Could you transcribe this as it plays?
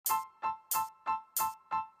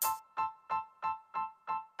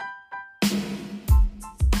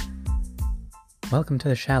Welcome to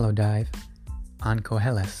the Shallow Dive on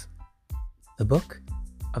Koheles, the book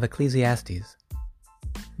of Ecclesiastes.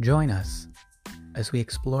 Join us as we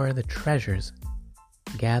explore the treasures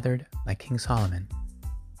gathered by King Solomon.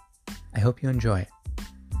 I hope you enjoy it.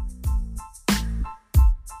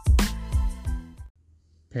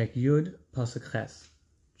 Perek Yud Pasuk Ches,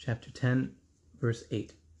 chapter 10, verse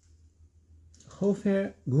 8.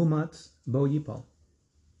 Chofer gumatz bo yipol.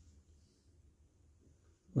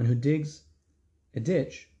 One who digs a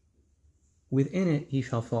ditch, within it he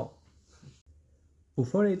shall fall.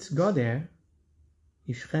 Uforetz goder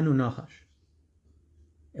yishchenu nachash.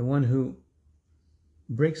 And one who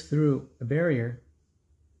breaks through a barrier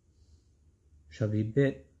shall be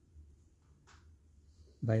bit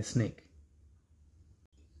by a snake.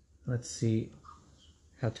 Let's see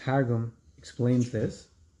how Targum explains this.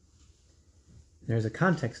 There's a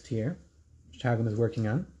context here, which Targum is working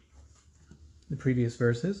on, the previous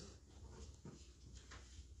verses.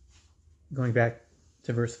 Going back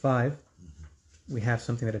to verse 5, we have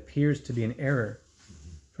something that appears to be an error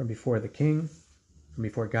from before the king, from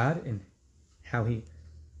before God, in how he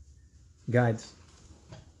guides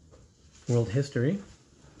world history. It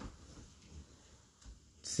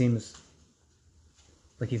seems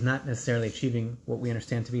like he's not necessarily achieving what we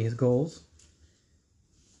understand to be his goals.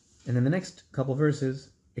 And then the next couple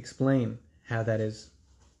verses explain how that is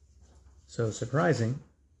so surprising.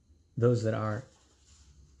 Those that are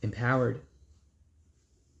empowered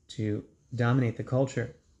to dominate the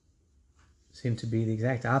culture seem to be the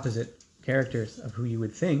exact opposite characters of who you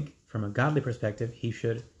would think, from a godly perspective, he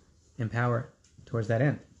should empower towards that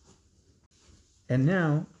end. And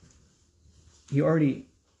now, he already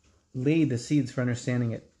laid the seeds for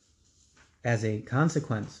understanding it as a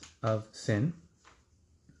consequence of sin.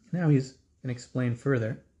 Now he's going to explain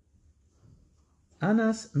further.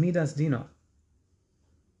 Anas midas dino,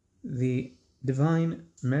 the divine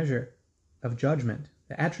measure of judgment,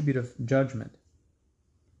 the attribute of judgment,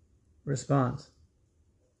 responds.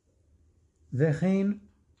 Vechein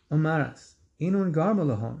omaras inun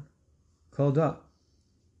garmalahon kolda,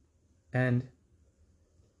 and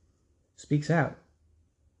speaks out.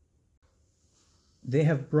 They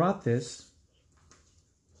have brought this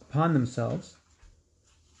upon themselves,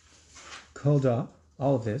 kolda,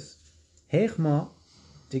 all of this, heichma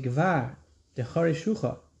digvar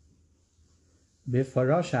decharishucha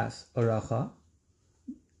bifarashas oracha,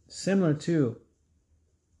 similar to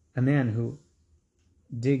a man who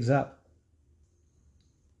digs up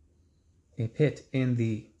a pit in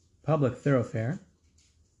the public thoroughfare.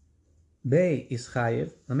 Bei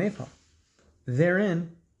ischayev lamefal,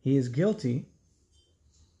 therein he is guilty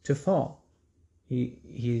to fall.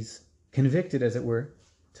 He's convicted, as it were,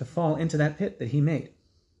 to fall into that pit that he made.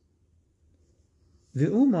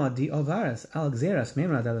 V'uma di ovaras al gzeras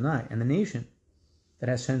memrad Adonai, and the nation that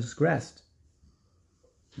has transgressed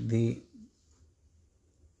the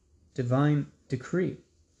divine decree,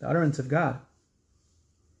 the utterance of God,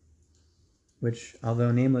 which,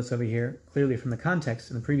 although nameless over here, clearly from the context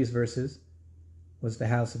in the previous verses, was the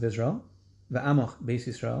house of Israel, v'amoch beis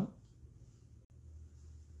Yisrael,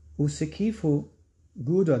 usikifu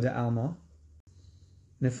guda de alma,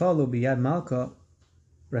 nefalu biyad malka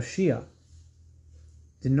rashia,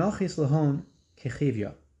 dinochis lahon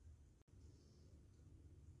kechivya.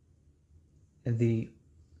 And the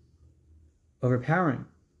overpowering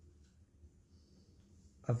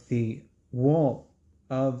of the wall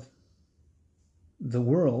of the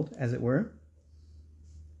world, as it were,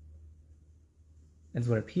 is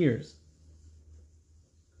what appears,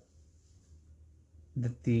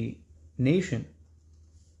 that the nation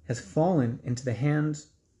has fallen into the hands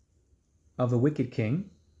of a wicked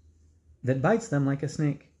king that bites them like a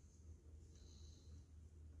snake,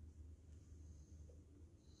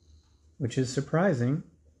 which is surprising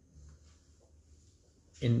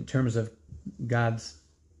in terms of God's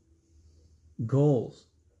goals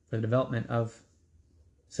for the development of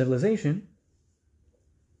civilization,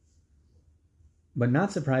 but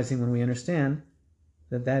not surprising when we understand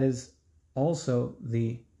that that is also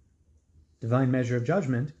the divine measure of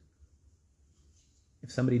judgment.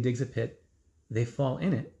 If somebody digs a pit, they fall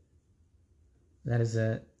in it. That is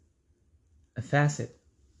a facet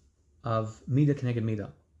of midah keneged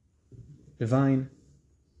midah. The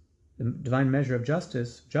divine measure of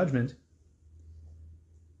justice, judgment,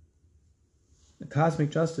 the cosmic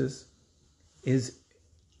justice, is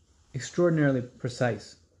extraordinarily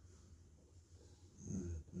precise.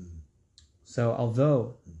 So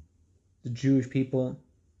although the Jewish people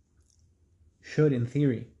should, in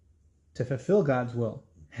theory, to fulfill God's will,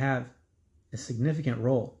 have a significant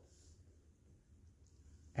role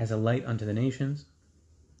as a light unto the nations,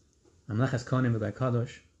 Mamlechas Kohanim B'Gai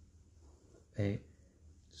Kadosh, a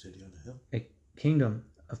City on the hill. a kingdom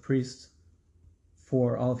of priests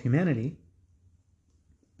for all of humanity,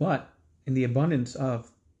 but in the abundance of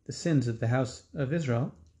the sins of the house of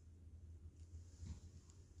Israel,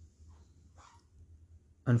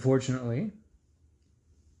 unfortunately,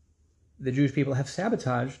 the Jewish people have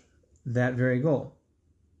sabotaged that very goal.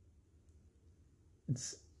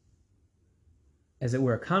 It's, as it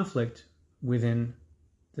were, a conflict within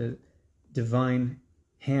the divine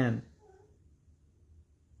hand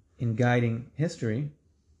in guiding history.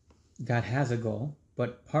 God has a goal,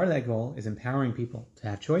 but part of that goal is empowering people to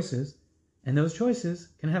have choices, and those choices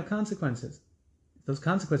can have consequences. Those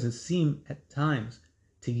consequences seem at times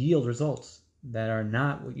to yield results that are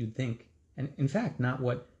not what you'd think, and in fact, not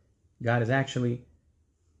what God is actually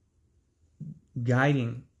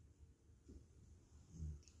guiding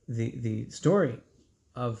the story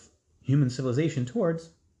of human civilization towards.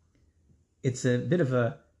 It's a bit of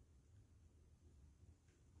a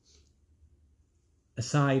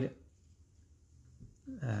side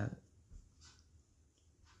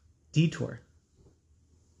detour.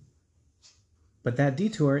 But that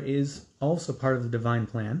detour is also part of the divine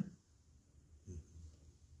plan,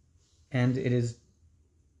 and it is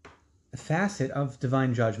a facet of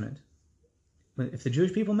divine judgment. If the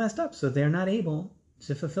Jewish people messed up, so they're not able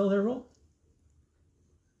to fulfill their role.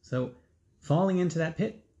 So falling into that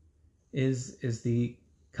pit is the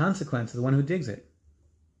consequence of the one who digs it.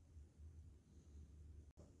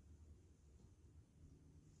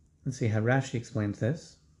 Let's see how Rashi explains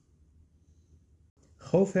this.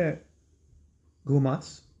 Chofer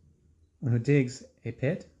gumatz, one who digs a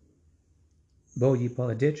pit, bo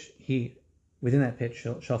yipol, a ditch, he within that pit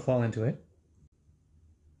shall fall into it.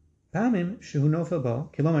 Pamim shehu nofel bo,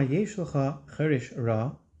 kilomar yesh lecha cherish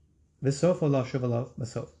ra, v'sofo lo shuv alav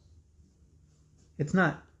b'sof. It's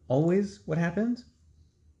not always what happens,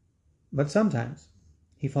 but sometimes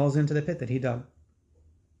he falls into the pit that he dug.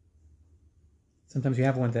 Sometimes you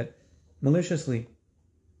have one that maliciously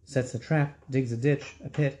sets a trap, digs a ditch, a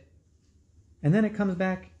pit, and then it comes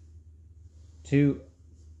back to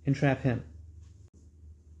entrap him.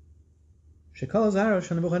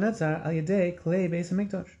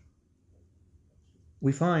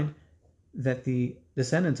 We find that the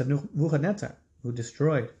descendants of Nebuchadnezzar, who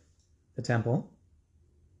destroyed the temple,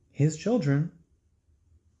 his children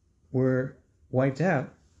were wiped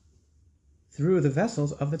out through the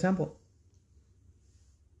vessels of the temple.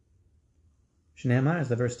 Shneimar, as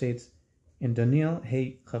the verse states in Daniel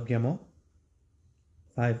Hey Chav Gimel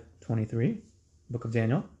 5:23, Book of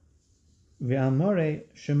Daniel, Ve'amore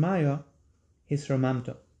Shemaya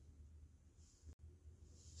Hisromamto.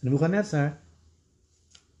 So Nebuchadnezzar,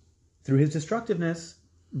 through his destructiveness,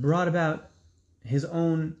 brought about his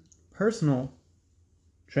own personal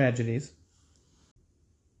tragedies,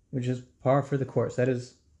 which is par for the course. That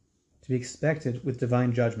is to be expected with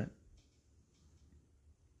divine judgment.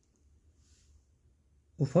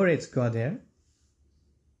 Uforetz Gader,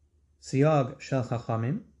 Siyag Shel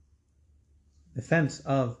Chachamim, the fence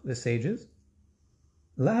of the sages,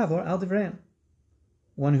 Lahavor Al Divreim,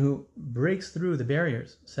 one who breaks through the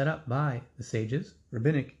barriers set up by the sages,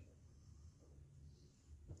 rabbinic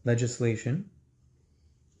legislation.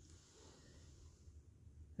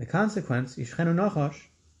 The consequence, Yishchenu Nachash,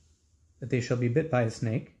 that they shall be bit by a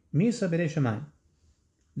snake, Misa B'dei Shamayim,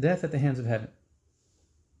 death at the hands of heaven.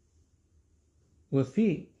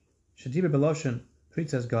 Ufi Shadiber Beloshen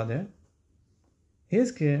Pritzas Gader,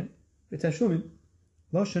 Hizkir B'Tashumim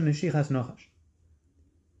Loshen Neshichas Nachash,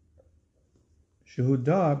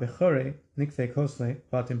 Shehudar Bechore Nikfei Kosle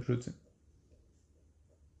Batim Prutzim.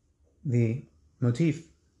 The motif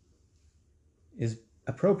is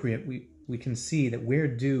appropriate. We can see that where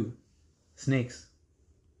do snakes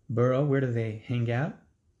burrow? Where do they hang out?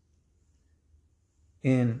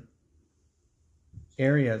 In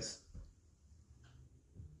areas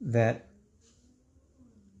that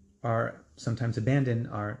are sometimes abandoned,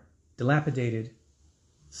 are dilapidated.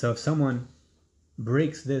 So if someone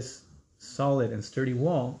breaks this solid and sturdy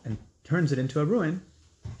wall and turns it into a ruin,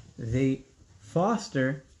 they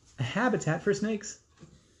foster a habitat for snakes.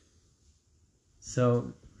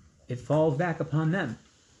 So it falls back upon them.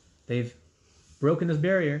 They've broken this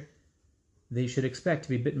barrier. They should expect to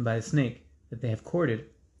be bitten by a snake that they have courted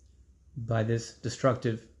by this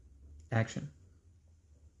destructive action.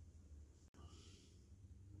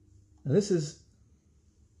 Now, this is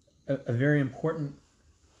a very important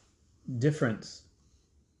difference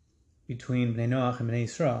between Bnei Noach and Bnei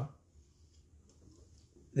Yisrael.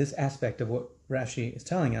 This aspect of what Rashi is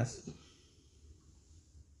telling us,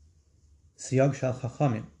 Siyag Shel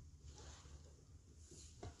Chachamim,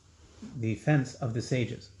 the fence of the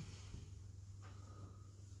sages.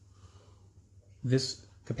 This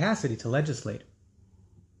capacity to legislate,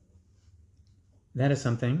 that is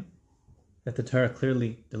something that the Torah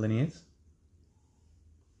clearly delineates.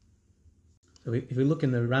 So if we look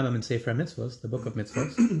in the Rambam in Sefer HaMitzvos, the book of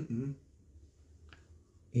mitzvos,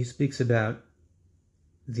 he speaks about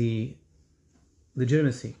the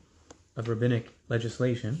legitimacy of rabbinic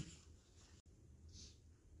legislation,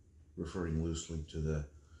 referring loosely to the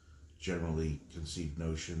generally conceived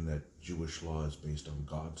notion that Jewish law is based on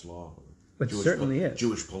God's law. Which certainly is.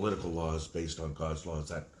 Jewish political law is based on God's law. Is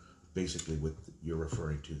that basically what you're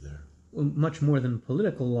referring to there? Well, much more than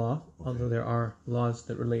political law, although there are laws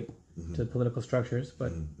that relate to political structures,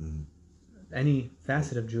 but any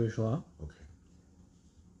facet of Jewish law. Okay.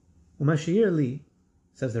 Umashir li,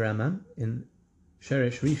 says the Rambam in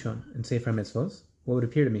Sheresh Rishon in Sefer HaMitzvos, what would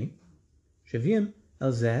appear to me, Shavim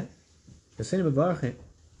el zeh, Yosenu b'barachin,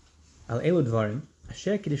 al elu dvarim,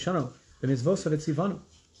 asher kiddushanu, b'mitzvos v'tzivanu.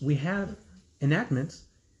 We have enactments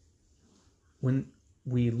when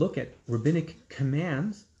we look at rabbinic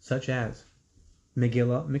commands, such as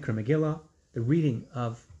Megillah, Mikra Megillah, the reading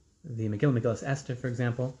of the Megillah Esther, for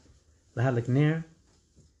example, Lahadlik Ner,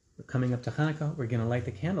 we're coming up to Hanukkah, we're going to light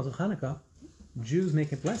the candles of Hanukkah. Jews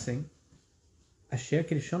make a blessing, Asher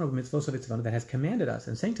Kiddushanu b'mitzvos v'tzivanu, that has commanded us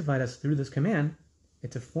and sanctified us through this command.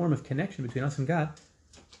 It's a form of connection between us and God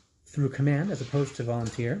through command as opposed to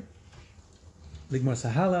volunteer. Ligmor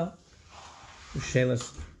Sahala,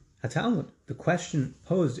 Shelas HaTalmud. The question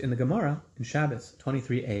posed in the Gemara in Shabbos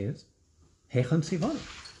 23a is, Heichon Tzivanu.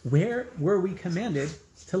 Where were we commanded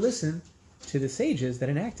to listen to the sages that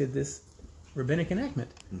enacted this rabbinic enactment?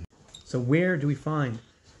 So where do we find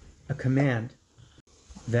a command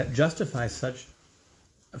that justifies such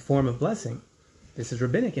a form of blessing? This is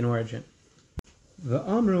rabbinic in origin.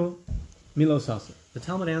 V'amru milosasa. The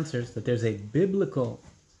Talmud answers that there's a biblical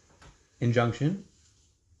injunction,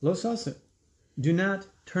 losasa. Do not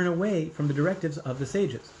turn away from the directives of the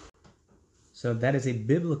sages. So that is a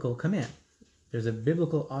biblical command. There's a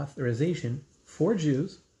biblical authorization for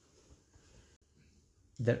Jews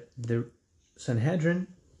that the Sanhedrin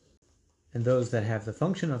and those that have the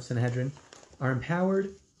function of Sanhedrin are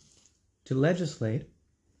empowered to legislate.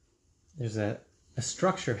 There's a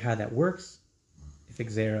structure of how that works. If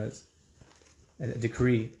a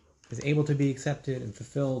decree is able to be accepted and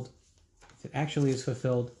fulfilled, if it actually is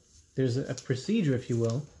fulfilled, there's a procedure, if you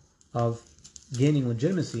will, of gaining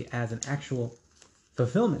legitimacy as an actual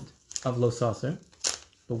fulfillment of Lo Saser.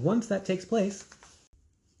 But once that takes place,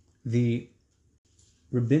 the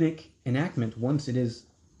rabbinic enactment, once it is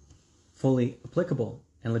fully applicable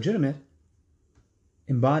and legitimate,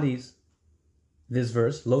 embodies this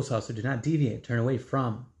verse, Lo Saser, do not deviate, turn away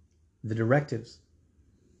from the directives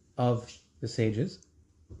of the sages.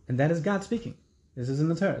 And that is God speaking. This is in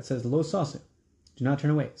the Torah. It says, Lo Saser, do not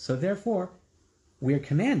turn away. So therefore, we are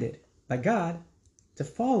commanded by God to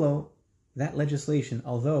follow that legislation,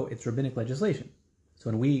 although it's rabbinic legislation. So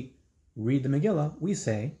when we read the Megillah, we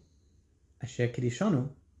say, Asher Kiddushanu,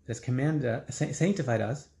 that has sanctified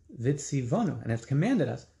us, Vitzivanu, and has commanded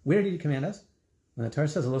us. Where did he command us? When the Torah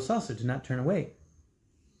says, Lo Saser, do not turn away.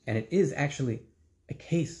 And it is actually a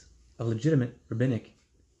case of legitimate rabbinic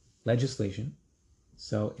legislation.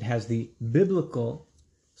 So it has the biblical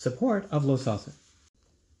support of Lo Saser.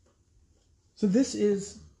 So this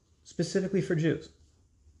is specifically for Jews.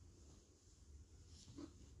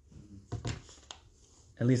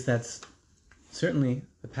 At least that's certainly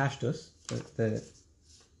the Pashtus, the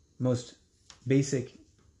most basic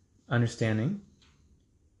understanding.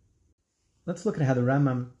 Let's look at how the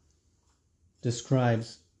Rambam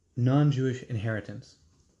describes non-Jewish inheritance.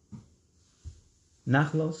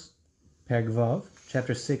 Nachlos, Perek Vav,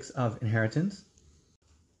 chapter 6 of inheritance.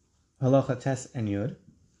 Halacha Tes and Yud,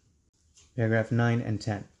 paragraph 9 and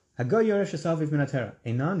 10. Hagoy yoresh esav min haTorah.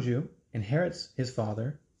 A non-Jew inherits his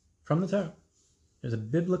father from the Torah. There's a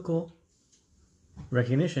biblical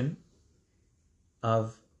recognition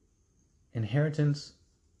of inheritance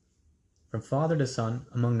from father to son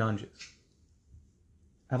among non-Jews.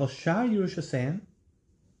 Aval shar Yerushalayim,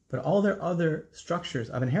 but all their other structures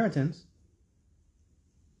of inheritance,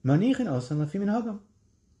 manichin osan lefi minhagam.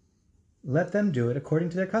 Let them do it according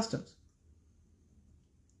to their customs.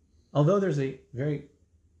 Although there's a very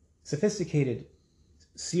sophisticated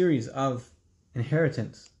series of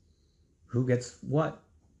inheritance, who gets what,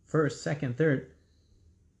 first, second, third,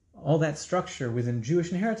 all that structure within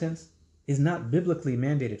Jewish inheritance is not biblically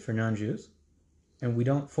mandated for non-Jews, and we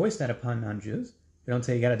don't foist that upon non-Jews. We don't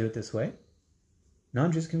say you got to do it this way.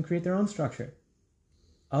 Non-Jews can create their own structure,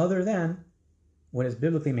 other than what is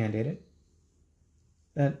biblically mandated,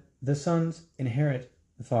 that the sons inherit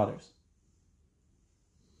the fathers.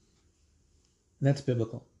 That's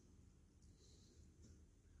biblical.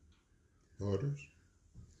 Daughters?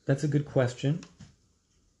 That's a good question.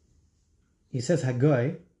 He says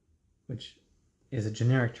hagoy, which is a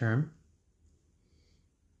generic term.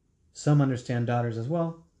 Some understand daughters as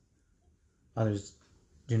well. Others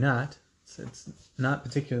do not. So it's not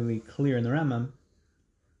particularly clear in the Rambam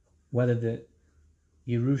whether the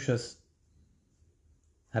Yerushas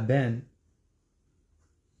Haben,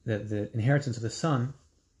 the inheritance of the son,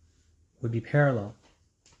 would be parallel.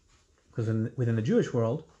 Because within the Jewish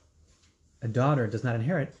world, a daughter does not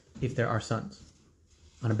inherit if there are sons.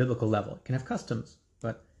 On a biblical level, it can have customs,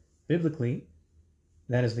 but biblically,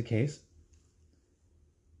 that is the case.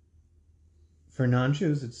 For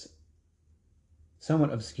non-Jews, it's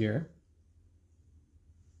somewhat obscure.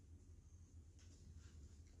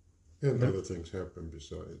 And other things happen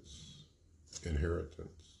besides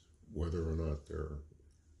inheritance, whether or not there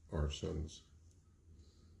are sons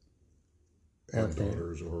and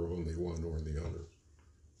daughters, or only one or the other.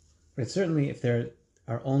 But certainly, if there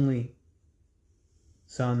are only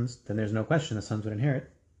sons, then there's no question the sons would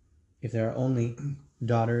inherit. If there are only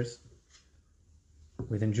daughters,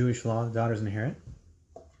 within Jewish law, the daughters inherit.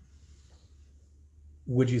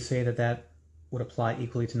 Would you say that that would apply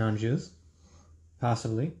equally to non-Jews?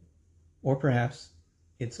 Possibly. Or perhaps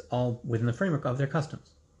it's all within the framework of their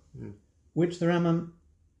customs, which the Rambam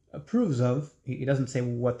approves of. He doesn't say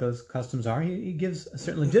what those customs are. He gives a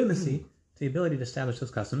certain legitimacy to the ability to establish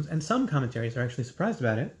those customs, and some commentaries are actually surprised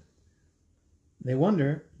about it. They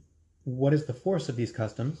wonder, what is the force of these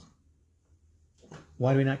customs?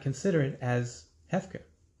 Why do we not consider it as hefker,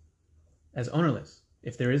 as ownerless?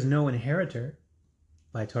 If there is no inheritor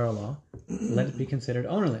by Torah law, let it be considered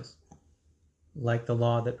ownerless, like the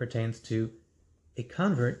law that pertains to a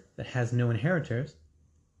convert that has no inheritors.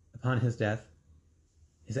 Upon his death,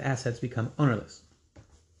 his assets become ownerless.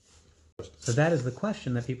 So that is the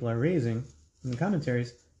question that people are raising in the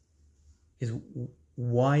commentaries, is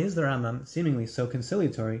why is the Rambam seemingly so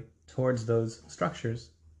conciliatory towards those structures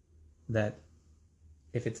that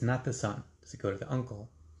if it's not the son, does it go to the uncle,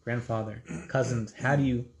 grandfather, cousins? How do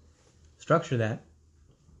you structure that?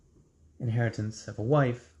 Inheritance of a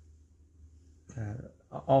wife,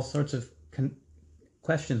 all sorts of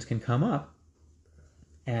questions can come up,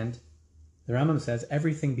 and the Rambam says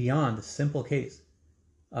everything beyond the simple case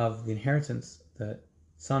of the inheritance, the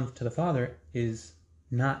son to the father, is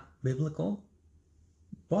not biblical,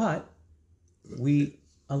 but we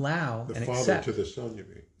allow the and father accept. to the son, you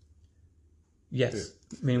mean? Yes,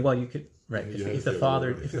 Yeah. I mean, well, you could, right? Yeah, If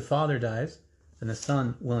the father dies, then the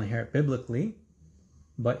son will inherit biblically.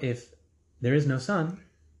 But if there is no son,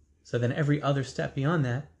 so then every other step beyond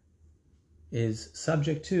that is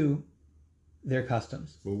subject to their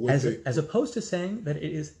customs, as opposed to saying that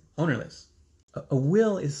it is ownerless. A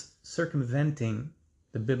will is circumventing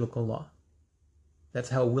the biblical law. That's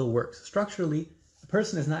how a will works. Structurally, a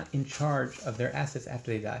person is not in charge of their assets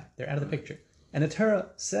after they die. They're out of the picture. And the Torah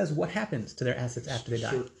says what happens to their assets after they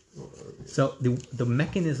die. So the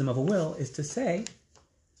mechanism of a will is to say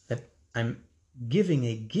that I'm giving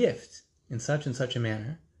a gift in such and such a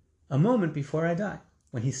manner a moment before I die,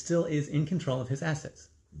 when he still is in control of his assets.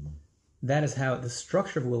 That is how the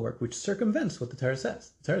structure of will work, which circumvents what the Torah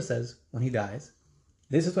says. The Torah says when he dies,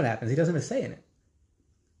 this is what happens. He doesn't have a say in it.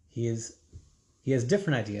 He has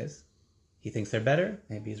different ideas. He thinks they're better.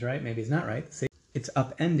 Maybe he's right. Maybe he's not right. It's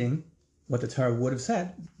upending what the Torah would have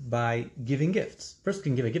said by giving gifts. A person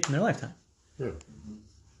can give a gift in their lifetime. Yeah.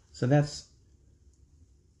 So that's,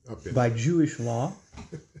 by Jewish law,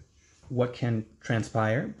 what can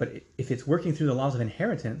transpire. But if it's working through the laws of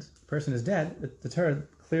inheritance, the person is dead, the Torah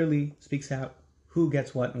clearly speaks out who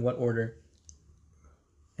gets what in what order,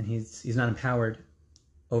 and he's not empowered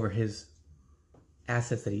over his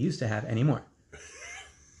assets that he used to have anymore.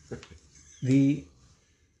 The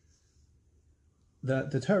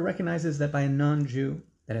Torah recognizes that by a non-Jew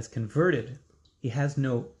that has converted, he has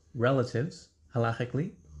no relatives,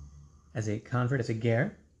 halachically, as a convert, as a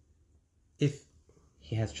ger. If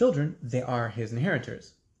he has children, they are his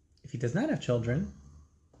inheritors. If he does not have children,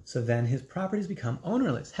 so then his properties become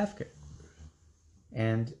ownerless, hefker.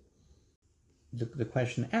 And the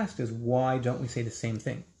question asked is, why don't we say the same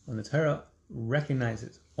thing? When the Torah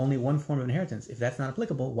recognizes only one form of inheritance, if that's not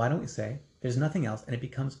applicable, why don't we say there's nothing else and it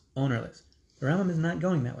becomes ownerless? The Rambam is not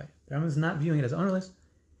going that way. The Rambam is not viewing it as ownerless.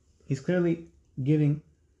 He's clearly giving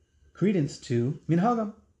credence to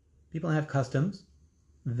minhagam. People have customs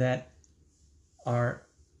that are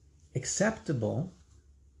acceptable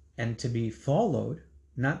and to be followed,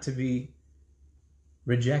 not to be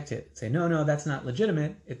reject it, say, no, that's not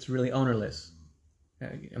legitimate, it's really ownerless.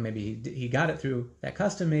 Maybe he got it through that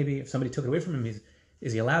custom, maybe if somebody took it away from him,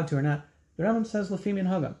 is he allowed to or not? The Rambam says, Lefim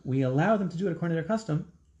Minhagam, we allow them to do it according to their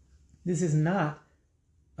custom. This is not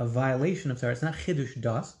a violation of Torah, it's not Chidush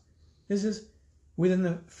Das. This is within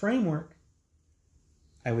the framework,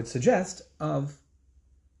 I would suggest, of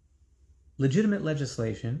legitimate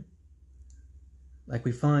legislation, like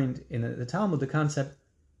we find in the Talmud, the concept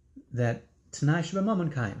that Tanai Sheba Mammon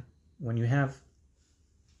Kaim, when you have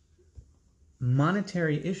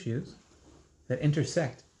monetary issues that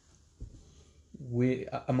intersect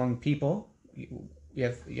among people, you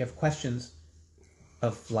have questions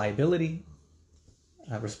of liability,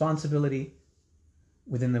 responsibility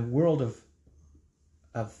within the world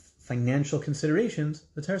of financial considerations.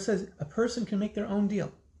 The Torah says a person can make their own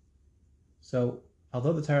deal. So,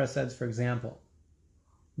 although the Torah says, for example,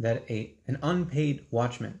 that an unpaid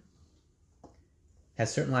watchman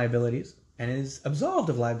has certain liabilities and is absolved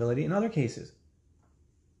of liability in other cases,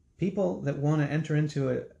 people that want to enter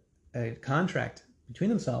into a contract between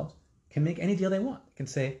themselves can make any deal they want. They can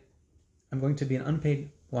say, I'm going to be an unpaid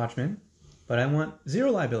watchman, but I want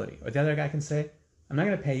zero liability. Or the other guy can say, I'm not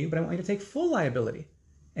going to pay you, but I want you to take full liability.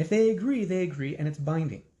 If they agree, and it's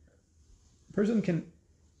binding. A person can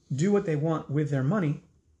do what they want with their money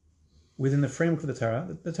within the framework of the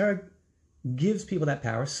Torah. The Torah gives people that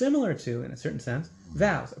power, similar to, in a certain sense,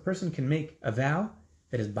 vows. A person can make a vow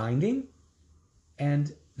that is binding,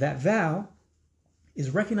 and that vow is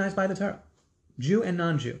recognized by the Torah, Jew and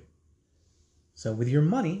non-Jew. So with your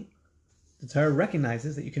money, the Torah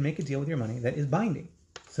recognizes that you can make a deal with your money that is binding.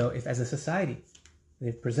 So if, as a society,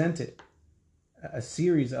 they've presented a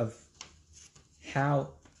series of how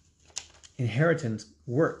inheritance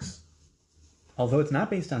works, although it's not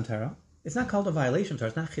based on Torah, it's not called a violation of Torah,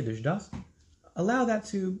 it's not Chidush Das. Allow that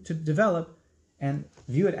to develop and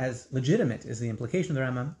view it as legitimate, is the implication of the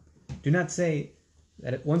Rambam. Do not say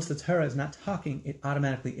that once the Torah is not talking, it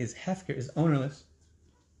automatically is hefker, is ownerless.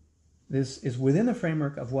 This is within the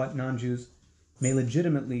framework of what non-Jews may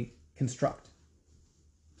legitimately construct.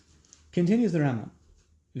 Continues the Rambam.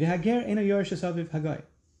 V'hager eno yorish esaviv hagoy.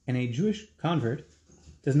 And a Jewish convert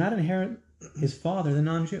does not inherit his father, the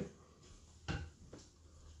non-Jew.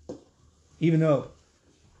 Even though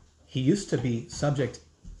he used to be subject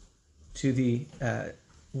to the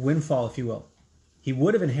windfall, if you will. He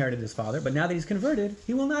would have inherited his father, but now that he's converted,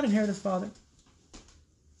 he will not inherit his father.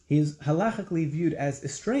 He is halachically viewed as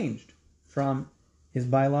estranged from his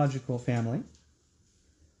biological family.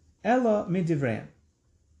 Ella midivreim.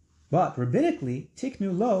 But rabbinically,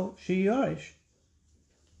 tiknu lo sheyarish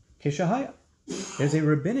keshahaya. There's a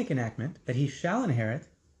rabbinic enactment that he shall inherit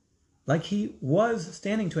like he was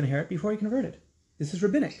standing to inherit before he converted. This is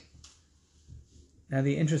rabbinic. Now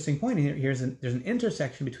the interesting point here is there's an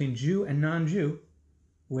intersection between Jew and non-Jew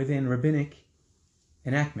within rabbinic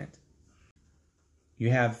enactment.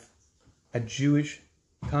 You have a Jewish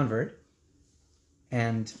convert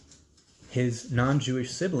and his non-Jewish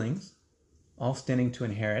siblings all standing to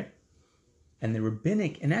inherit, and the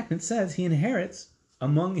rabbinic enactment says he inherits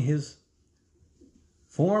among his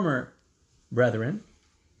former brethren.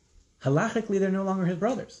 Halachically, they're no longer his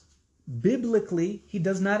brothers. Biblically, he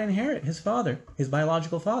does not inherit his father, his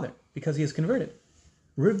biological father, because he is converted.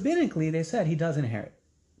 Rabbinically, they said he does inherit.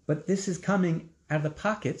 But this is coming out of the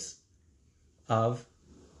pockets of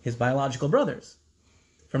his biological brothers.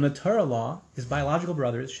 From the Torah law, his biological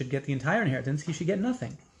brothers should get the entire inheritance. He should get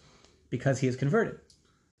nothing because he is converted.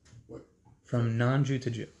 What? From non-Jew to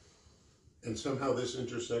Jew. And somehow this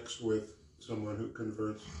intersects with someone who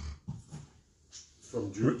converts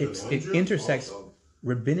from Jew to non-Jew? It intersects also.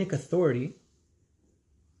 Rabbinic authority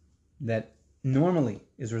that normally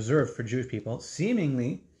is reserved for Jewish people,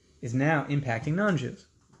 seemingly is now impacting non-Jews.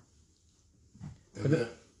 And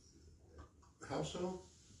how so?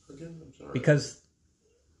 Again, I'm sorry. Because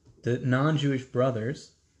the non-Jewish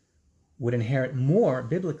brothers would inherit more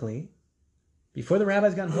biblically. Before the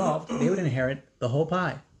rabbis got involved, they would inherit the whole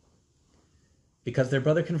pie. Because their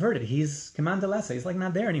brother converted. He's command lesa. He's like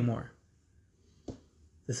not there anymore.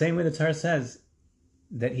 The same way the Torah says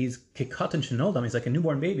that he's kikatan shenoldam. He's like a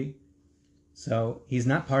newborn baby. So he's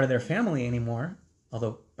not part of their family anymore,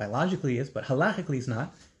 although biologically he is, but halachically he's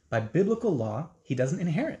not. By biblical law, he doesn't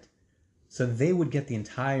inherit. So they would get the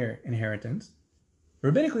entire inheritance.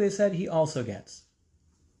 Rabbinically, they said he also gets.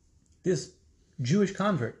 This Jewish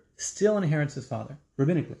convert still inherits his father,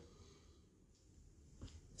 rabbinically.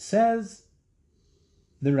 Says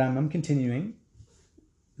the Rambam, continuing,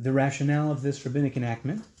 the rationale of this rabbinic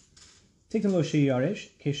enactment, Tiktan lo sheyarish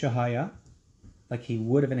keshahaya, like he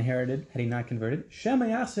would have inherited had he not converted, Shema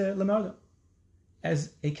yaser lemardo.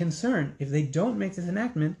 as a concern. If they don't make this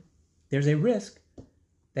enactment, there's a risk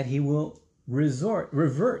that he will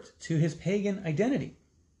revert to his pagan identity.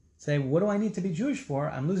 Say, what do I need to be Jewish for?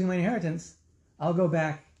 I'm losing my inheritance. I'll go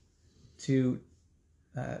back to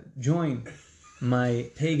join my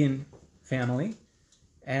pagan family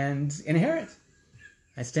and inherit.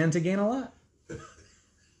 I stand to gain a lot.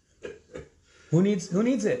 Who needs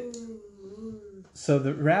it? So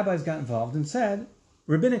the rabbis got involved and said,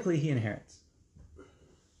 rabbinically he inherits.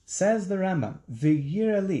 Says the Rambam,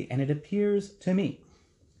 V'yira li, and it appears to me,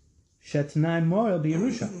 Shetnai moral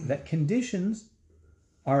b'Yerusha, that conditions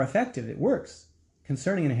are effective, it works,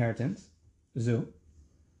 concerning inheritance, zu.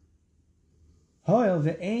 Hoil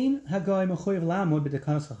ve'ein hagoy mechuyev lamud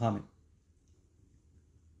b'tekanos chachamim.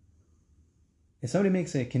 If somebody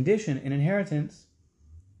makes a condition in inheritance,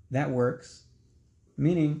 that works,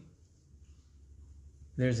 meaning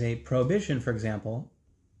there's a prohibition, for example,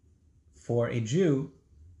 for a Jew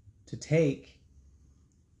to take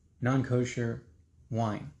non-kosher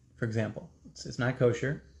wine, for example. It's not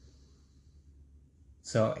kosher.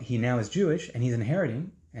 So he now is Jewish and he's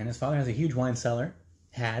inheriting, and his father has a huge wine cellar.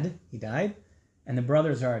 He died, and the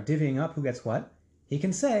brothers are divvying up who gets what. He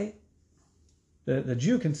can say, the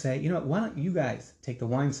Jew can say, you know what, why don't you guys take the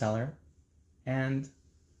wine cellar, and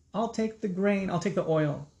I'll take the grain, I'll take the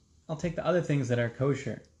oil, I'll take the other things that are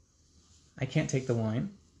kosher. I can't take the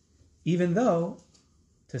wine, even though,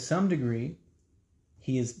 to some degree,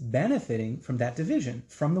 he is benefiting from that division,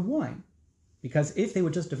 from the wine. Because if they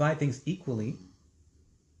would just divide things equally,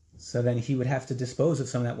 so then he would have to dispose of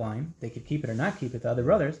some of that wine. They could keep it or not keep it, the other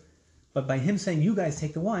brothers. But by him saying, you guys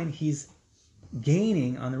take the wine, he's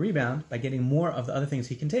gaining on the rebound by getting more of the other things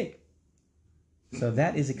he can take. So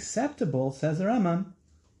that is acceptable, says the Rambam,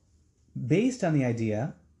 based on the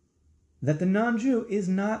idea that the non-Jew is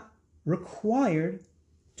not required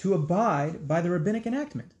to abide by the rabbinic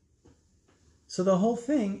enactment. So the whole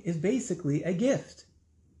thing is basically a gift.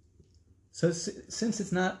 So since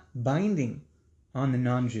it's not binding on the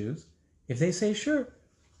non-Jews, if they say, sure,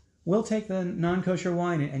 we'll take the non-kosher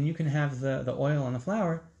wine and you can have the oil and the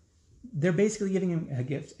flour, they're basically giving him a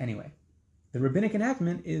gift anyway. The rabbinic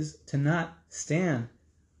enactment is to not stand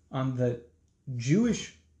on the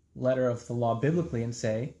Jewish letter of the law biblically and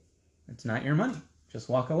say, it's not your money, just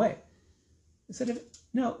walk away. Instead of,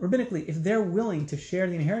 no, rabbinically, if they're willing to share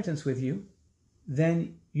the inheritance with you,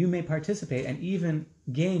 then you may participate and even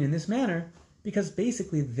gain in this manner, because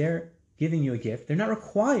basically they're giving you a gift. They're not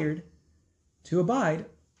required to abide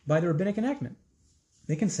by the rabbinic enactment.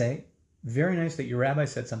 They can say, very nice that your rabbi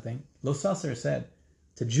said something. Lo Sasser said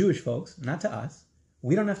to Jewish folks, not to us.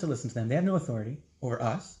 We don't have to listen to them. They have no authority over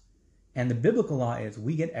us. And the biblical law is,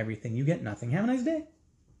 we get everything, you get nothing. Have a nice day.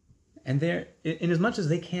 And they're, in as much as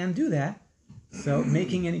they can do that, so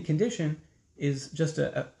making any condition is just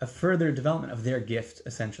a further development of their gift,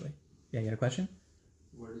 essentially. Yeah, you got a question?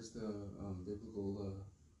 Where is the biblical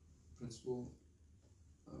principle?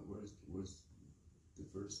 Where's the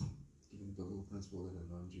verse giving the biblical principle that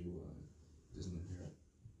a non-Jew doesn't inherit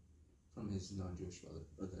from his non-Jewish father,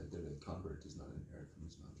 or that a convert does not inherit from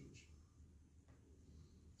his non-Jewish?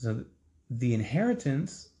 So the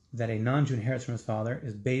inheritance that a non-Jew inherits from his father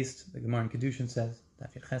is based, the Gemara in Kedushin says,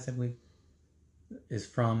 is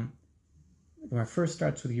from, the Gemara first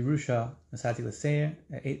starts with Yerusha, Nasati L'Seir,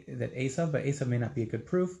 that Esav, but Esav may not be a good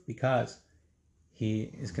proof because he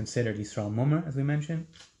is considered Yisrael Mumer, as we mentioned.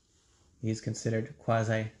 He is considered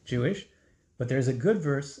quasi-Jewish. But there's a good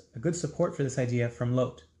verse, a good support for this idea from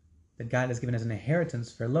Lot, that God has given as an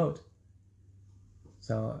inheritance for Lot.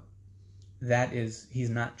 So that is, he's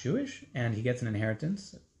not Jewish, and he gets an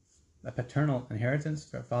inheritance, a paternal inheritance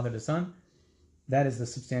for father to son. That is the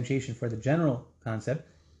substantiation for the general concept.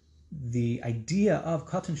 The idea of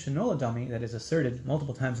Katan Shenola Dami that is asserted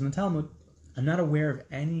multiple times in the Talmud, I'm not aware of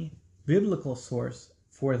any biblical source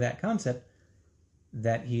for that concept,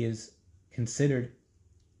 that he is considered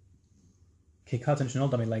Katan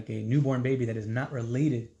Shenola Dami, like a newborn baby that is not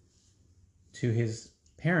related to his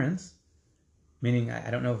parents, meaning I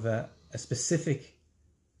don't know of a specific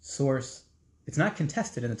source. It's not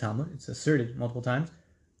contested in the Talmud, it's asserted multiple times,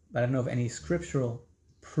 but I don't know of any scriptural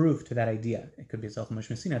proof to that idea. It could be a Zalchim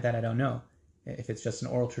Messina, that I don't know, if it's just an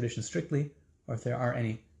oral tradition strictly, or if there are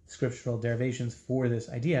any scriptural derivations for this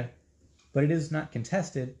idea. But it is not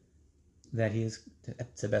contested that he is,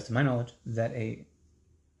 to the best of my knowledge, that a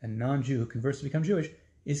non-Jew who converts to become Jewish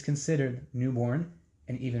is considered newborn,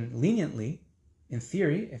 and even leniently, in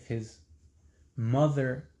theory, if his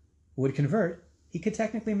mother would convert, he could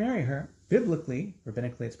technically marry her. Biblically,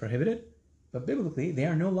 rabbinically it's prohibited, but biblically they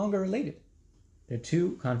are no longer related. They're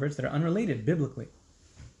two converts that are unrelated biblically.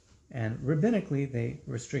 And rabbinically, they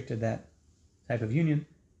restricted that type of union.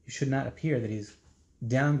 It should not appear that he's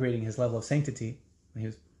downgrading his level of sanctity when he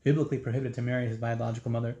was biblically prohibited to marry his biological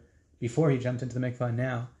mother before he jumped into the mikvah, and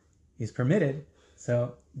now he's permitted,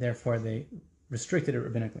 so therefore they restricted it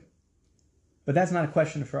rabbinically. But that's not a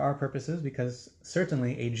question for our purposes, because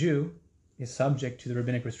certainly a Jew is subject to the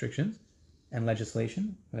rabbinic restrictions and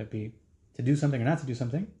legislation, whether it be to do something or not to do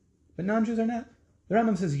something, but non-Jews are not. The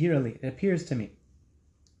Rambam says yearly, it appears to me.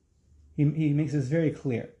 He makes this very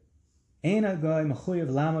clear.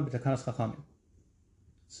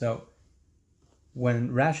 So, when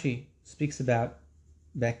Rashi speaks about,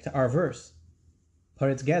 back to our verse,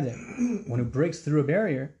 Paretz Geder, one who breaks through a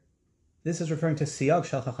barrier, this is referring to Siyag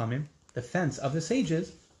Shal Chachamim, the fence of the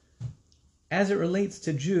sages. As it relates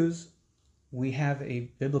to Jews, we have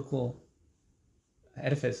a biblical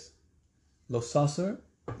edifice, Lo Sasur.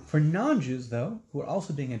 For non-Jews, though, who are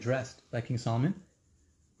also being addressed by King Solomon,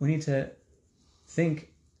 we need to think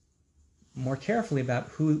more carefully about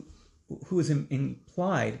who is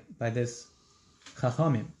implied by this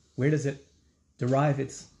Chachamim. Where does it derive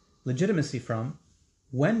its legitimacy from?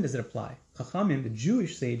 When does it apply? Chachamim, the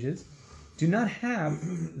Jewish sages, do not have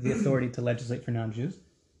the authority to legislate for non-Jews.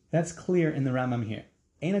 That's clear in the Rambam here.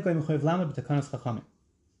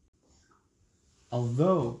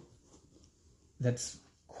 Although that's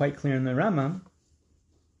quite clear in the Rambam,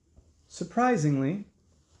 surprisingly,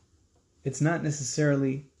 it's not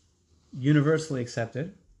necessarily universally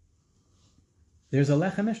accepted. There's a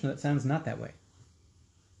Lechem Mishnah that sounds not that way.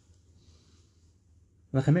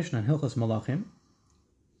 Lechem Mishnah in Hilchos Malachim,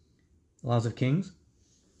 Laws of Kings,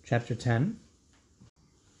 chapter 10.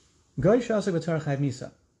 Goy she'asek b'Torah chayv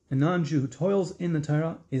misa. A non-Jew who toils in the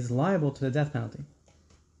Torah is liable to the death penalty.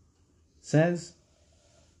 Says,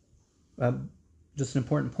 just an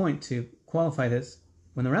important point to qualify this,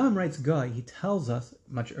 when the Rambam writes Goy, he tells us,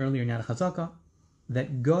 much earlier in Yad HaChazaka,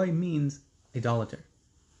 that Goy means idolater,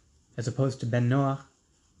 as opposed to Ben Noach,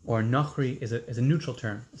 or Nochri is a neutral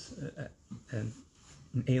term, an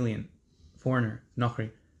alien, foreigner,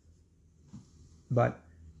 Nochri. But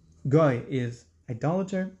Goy is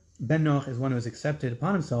idolater. Ben Noach is one who has accepted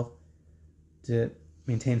upon himself to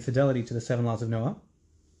maintain fidelity to the 7 laws of Noah.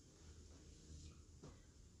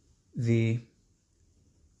 The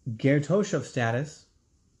Ger Toshav status,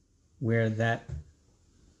 where that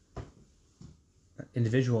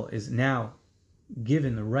individual is now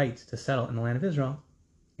given the right to settle in the land of Israel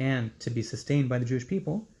and to be sustained by the Jewish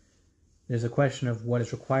people, there's a question of what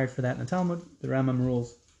is required for that in the Talmud. The Rambam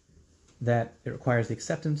rules that it requires the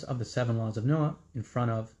acceptance of the 7 laws of Noah in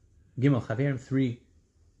front of Gimel Chaverim, 3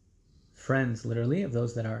 friends, literally, of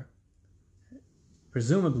those that are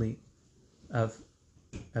presumably of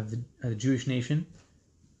the Jewish nation,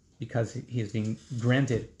 because he is being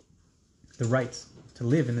granted the rights to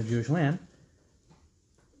live in the Jewish land.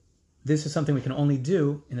 This is something we can only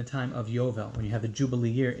do in the time of Yovel, when you have the Jubilee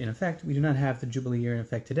year in effect. We do not have the Jubilee year in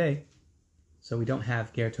effect today, so we don't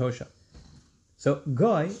have Ger Tosha. So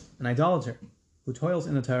Goy, an idolater who toils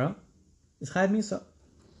in the Torah, is Chayv Misa.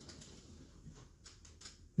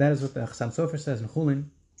 That is what the Chassam Sofer says in Chulin.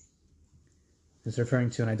 It's referring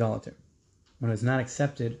to an idolater, one who has not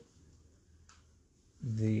accepted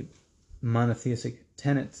the monotheistic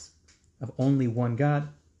tenets of only one God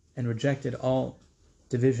and rejected all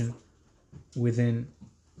division within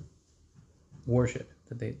worship.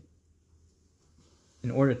 That they, in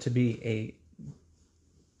order to be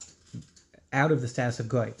out of the status of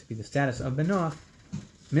Goy, to be the status of Ben Noach,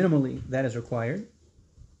 minimally that is required.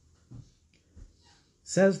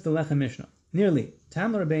 Says the Lechem Mishnah, nearly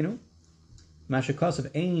Tam Rabbeinu, Mashakos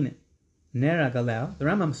of Ein Nera Galel. The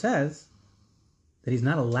Rambam says that he's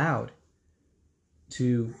not allowed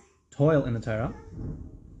to toil in the Torah,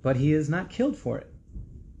 but he is not killed for it.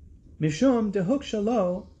 Mishum dehuk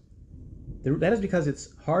shalo. That is because it's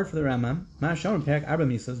hard for the Rambam. Ma'asham Perek Arba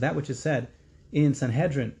Misas, that which is said in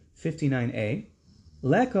Sanhedrin 59a,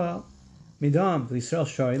 Leka midam v'Yisrael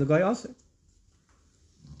shari l'goy aser.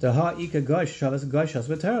 Daha ika goy shavas goy shas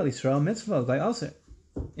v'Torah l'Yisrael mitzvah l'goy aser.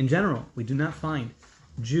 In general, we do not find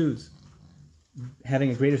Jews having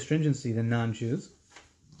a greater stringency than non-Jews.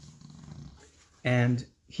 And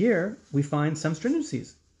here we find some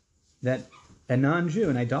stringencies that a non-Jew,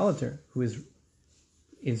 an idolater, who is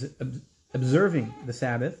observing the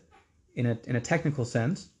Sabbath in a technical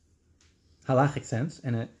sense, halachic sense,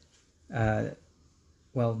 and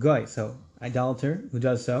goy, so idolater who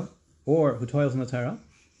does so, or who toils in the Torah,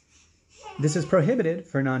 this is prohibited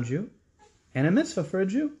for a non-Jew, and a mitzvah for a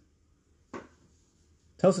Jew.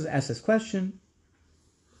 Tosas asks this question: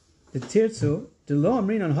 the tirtzu de lo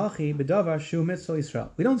amrin on hachi bedavar shu mitzvah Yisrael.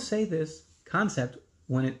 We don't say this concept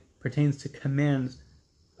when it pertains to commands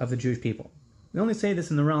of the Jewish people. We only say this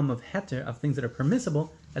in the realm of heter, of things that are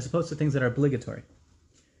permissible, as opposed to things that are obligatory.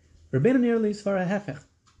 Rabbeinu nearly svara hefech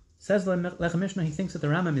says the Lechem Mishnah. He thinks that the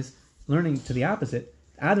Rambam is learning to the opposite.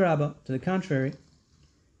 Adrabah, to the contrary.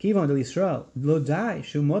 Kivon del Yisrael lo dai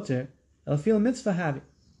shu moter el fil mitzvah havi.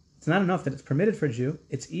 It's not enough that it's permitted for a Jew.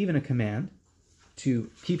 It's even a command to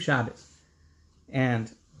keep Shabbos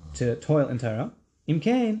and to toil in Torah.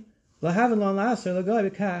 Imkain lahavin lo laser lagoy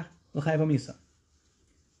b'kach l'chayv misa.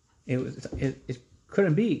 It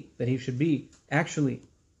couldn't be that he should be actually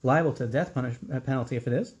liable to the death penalty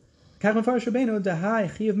for this. Here's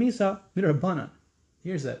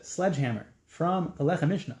a sledgehammer from the Lechem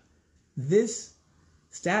Mishnah. This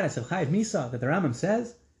status of Chayiv Misa that the Rambam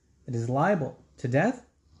says that is liable to death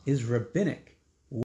is rabbinic.